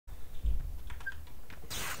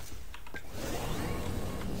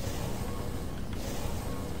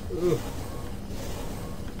Ooh.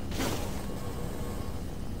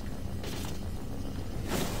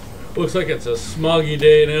 Looks like it's a smoggy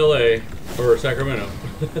day in LA or Sacramento.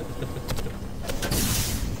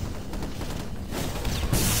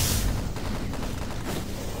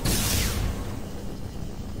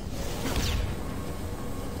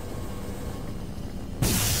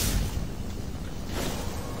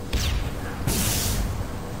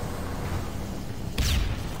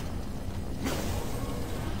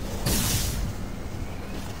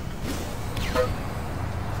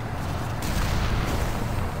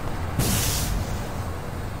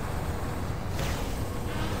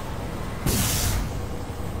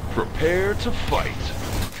 Prepare to fight.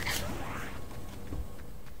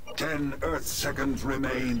 10 Earth seconds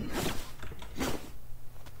remain.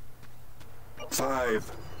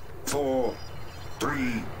 5, 4,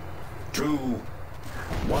 3, 2,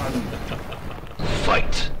 1.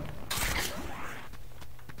 Fight.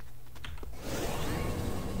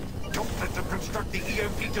 Don't let them construct the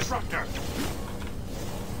EMP disruptor.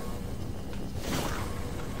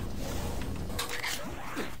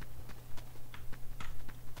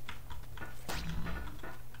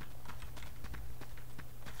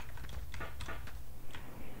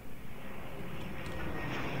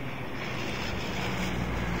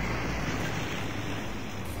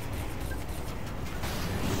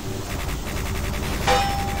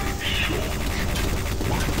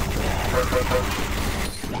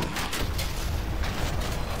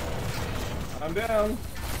 I'm down.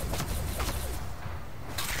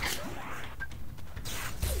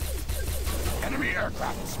 Enemy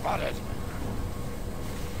aircraft spotted.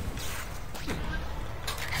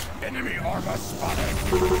 Enemy armor spotted.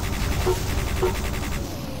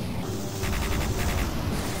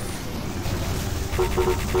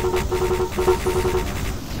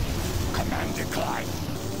 Command decline.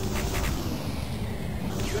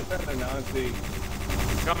 Get that Nazi.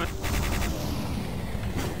 Coming.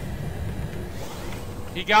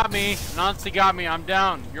 He got me. Nancy got me. I'm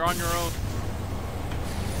down. You're on your own.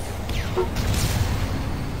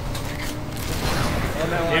 Oh,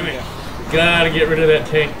 now Damn I'm it. here. Gotta get rid of that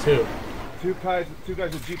tank too. Two guys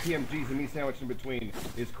with GPMGs and me sandwiched in between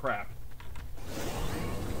is crap.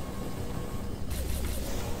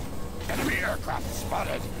 Enemy aircraft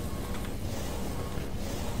spotted.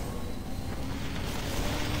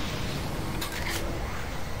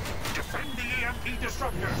 Defend the EMP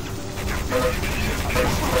disruptor.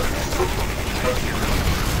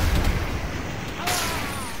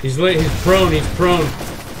 He's late. He's prone. He's prone.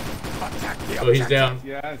 Oh, he's down.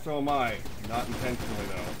 Yeah, and so am I. Not intentionally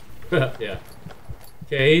though. Yeah.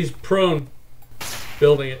 Okay, he's prone.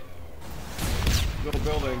 Building it. Still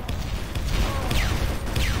building.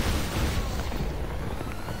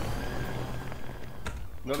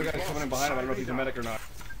 Another guy's coming in behind him. I don't know if he's a medic or not.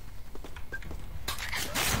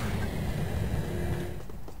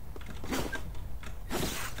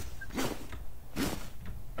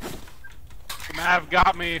 Mav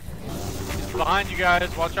got me. He's behind you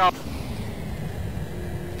guys. Watch out.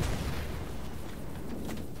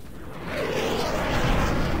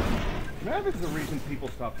 Mav is the reason people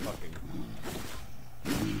stop fucking.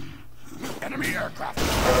 Enemy aircraft.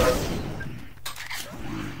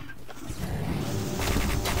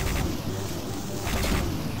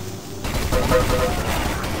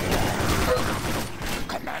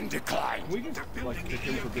 Command decline. We just like stick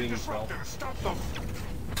him for being himself. Stop them.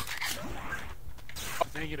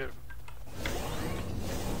 Negative.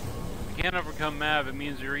 You can't overcome Mav. It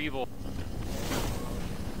means you're evil.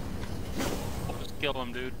 I'll just kill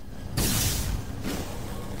him, dude.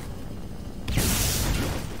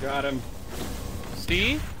 Got him.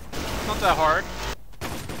 See? It's not that hard.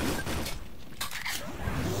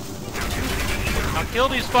 Now kill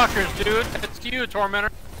these fuckers, dude. It's you,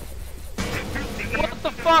 Tormentor. What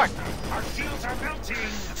the fuck? Our shields are melting.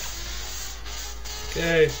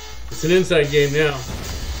 Okay, it's an inside game now.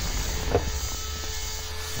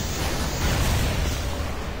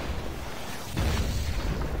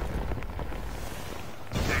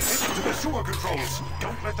 They're headed to the sewer controls.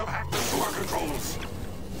 Don't let them hack the sewer controls.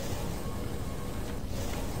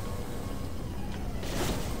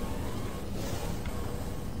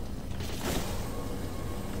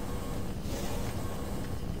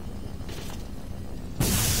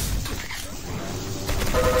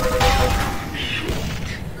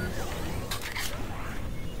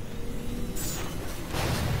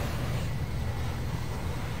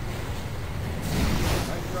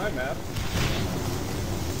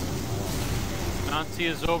 Nazi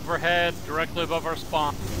is overhead, directly above our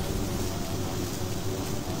spawn.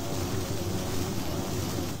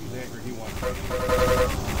 He's angry, he wants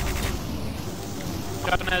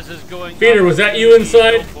Jonas is going. Peter, was that you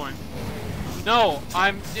inside? No,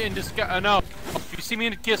 I'm in disguise. No, if you see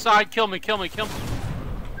me inside, kill me, kill me, kill me.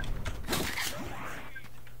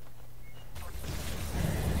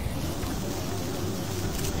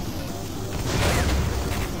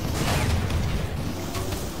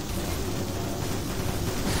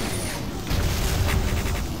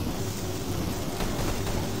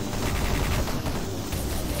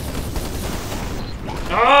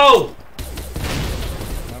 Oh!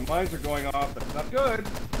 My mines are going off. That's not good.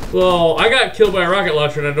 Well, I got killed by a rocket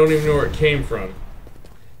launcher and I don't even know where it came from.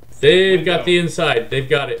 They've got the inside. They've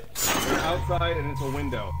got it. They're outside and it's a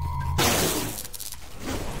window.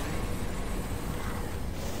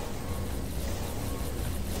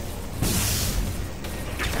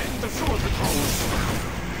 Defend the sewer controls.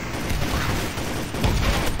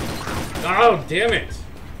 Oh, damn it.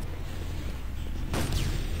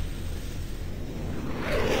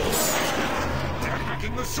 They're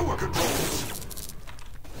hacking the sewer controls.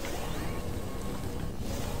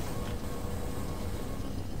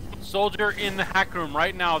 Soldier in the hack room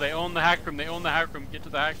right now. They own the hack room. They own the hack room. Get to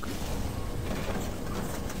the hack room.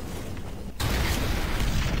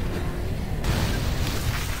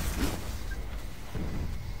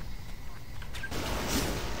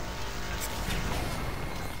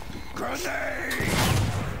 Grenade!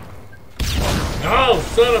 Oh,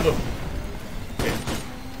 son of a...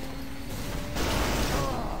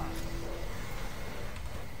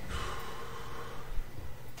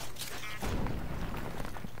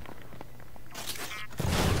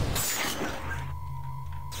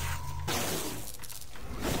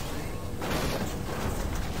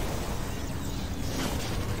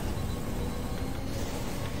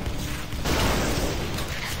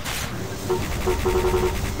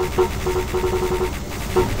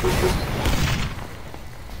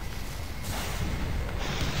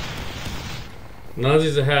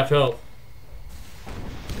 Nazi's a half health.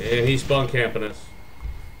 And he's spawn camping us.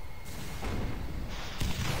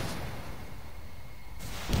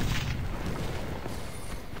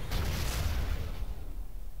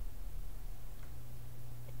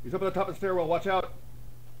 He's up at the top of the stairwell. Watch out.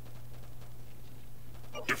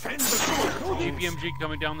 Defend the sewer controls. GPMG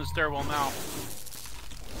coming down the stairwell now.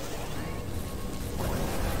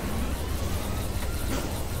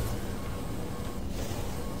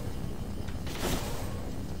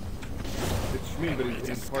 It's me, but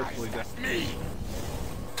he's partially dead. Me!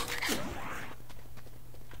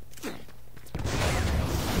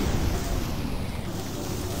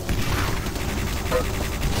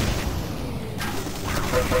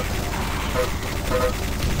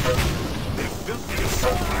 They've built the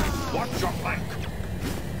assault plan. Watch your flank.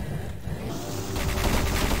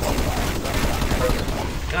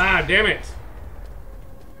 Ah, damn it.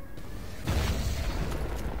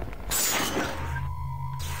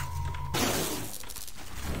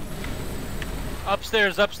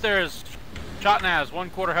 Upstairs, upstairs. Shot Naz,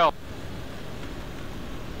 1/4 health.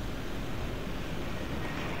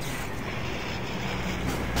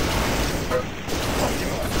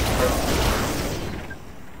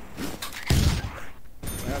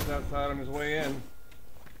 That's outside on his way in.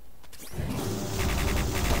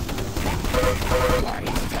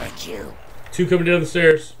 Two coming down the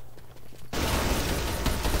stairs.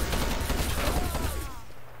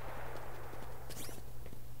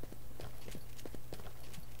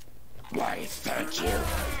 Why, thank you.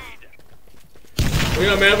 We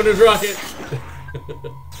got him having his rocket.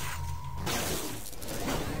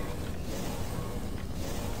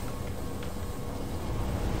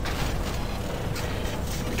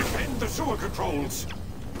 Defend the sewer controls.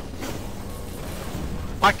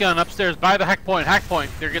 Shotgun upstairs by the hack point. Hack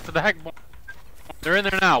point. They get to the hack point. They're in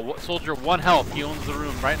there now. Soldier 1 health. He owns the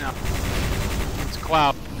room right now. It's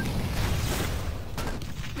Cloud.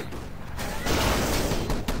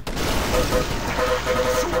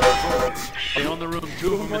 They own the room.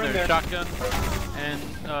 2 of them in there. Shotgun and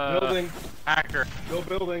Building. hacker. Still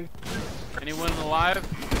building. Anyone alive?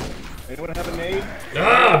 Anyone have a nade?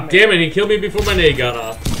 Ah, damn it. He killed me before my nade got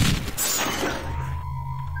off.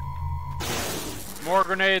 More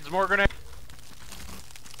grenades. More grenades.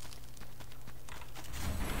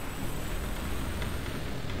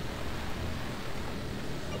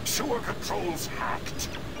 Sewer controls hacked.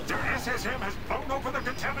 Their SSM has blown open the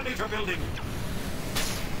contaminator building.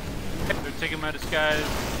 They're taking my disguise.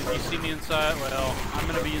 If you see me inside, well, I'm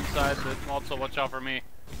gonna be inside, but also watch out for me.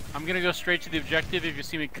 I'm gonna go straight to the objective. If you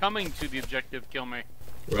see me coming to the objective, kill me.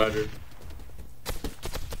 Roger.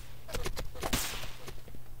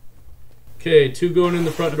 Okay, 2 going in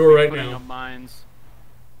the front door right Putting now. up mines.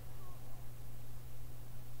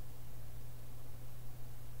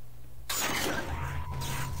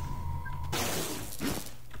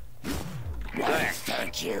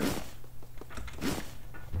 Thank you.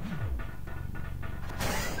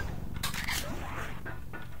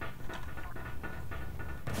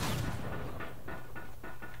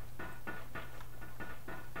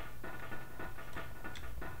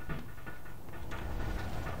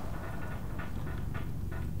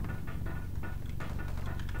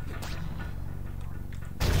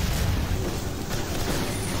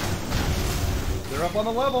 They're up on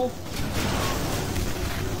the level.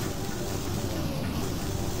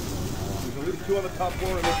 There's at least 2 on the top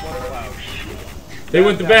floor and this one cloud. They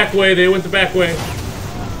went the back way. They went the back way.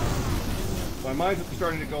 My mines are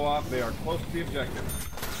starting to go off. They are close to the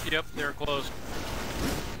objective. Yep, they're close.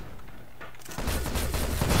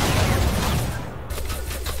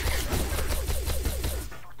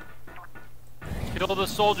 Kill the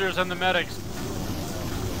soldiers and the medics.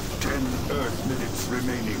 10 Earth minutes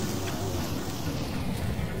remaining.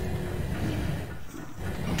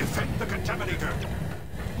 Defend the contaminator.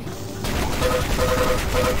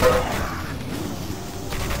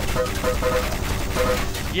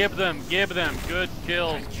 Give them. Good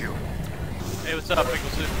kills. Thank you. Hey, what's up,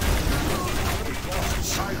 Picklesuit? We've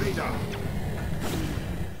lost Cyrena.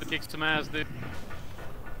 Kick some ass, dude.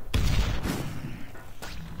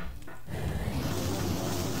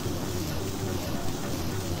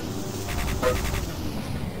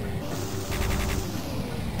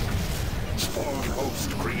 Spawn host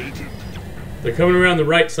created. They're coming around the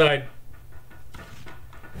right side.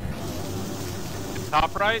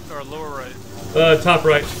 Top right or lower right? Top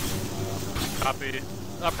right. Copy.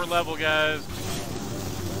 Upper level, guys.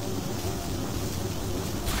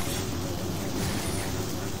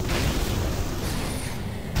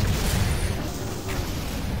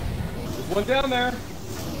 There's one down there.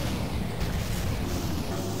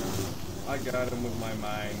 I got him with my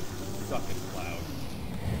mine. Suck it, cloud.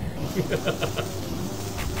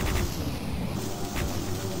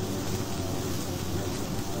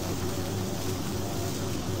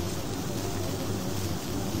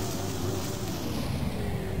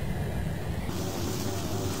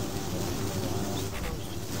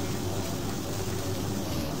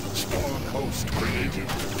 Spawn host created.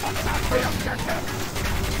 Attack the objective.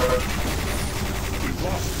 We've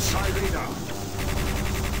lost Cyrena.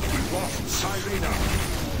 We've lost Cyrena.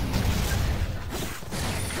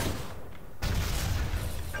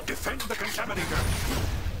 Defend the contaminator.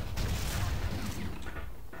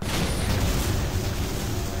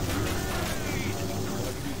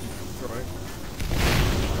 Destroy.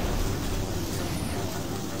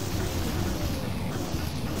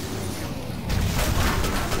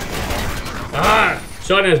 Ah!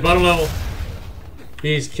 Shotgun is bottom level.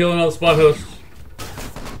 He's killing all the spot hosts.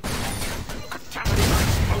 Contaminator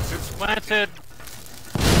explosives Planted.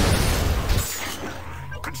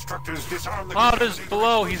 Constructors disarm the Cloud is contaminator.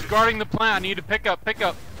 below. He's guarding the plant. I need to pick up.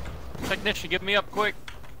 Technician, get me up quick.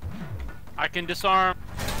 I can disarm.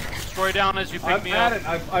 Destroy down as you pick I'm me at up. it.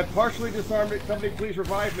 I've partially disarmed it. Somebody please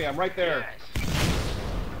revive me. I'm right there.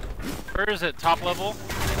 Where is it? Top level?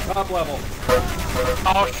 Top level.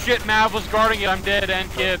 Oh shit, Mav was guarding it. I'm dead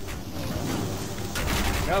and kid.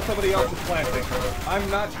 Now somebody else is planting. I'm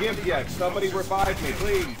not gimped yet. Somebody revive me,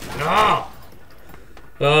 please. No!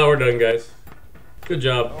 Oh, we're done, guys. Good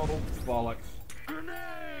job. Oh, bollocks. You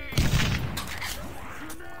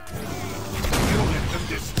let them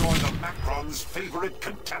destroy the Macron's favorite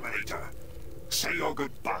contaminator. Say your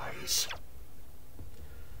goodbyes.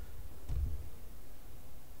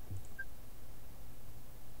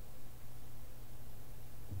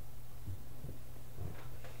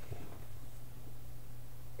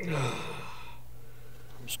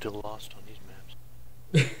 I'm still lost on these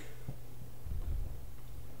maps.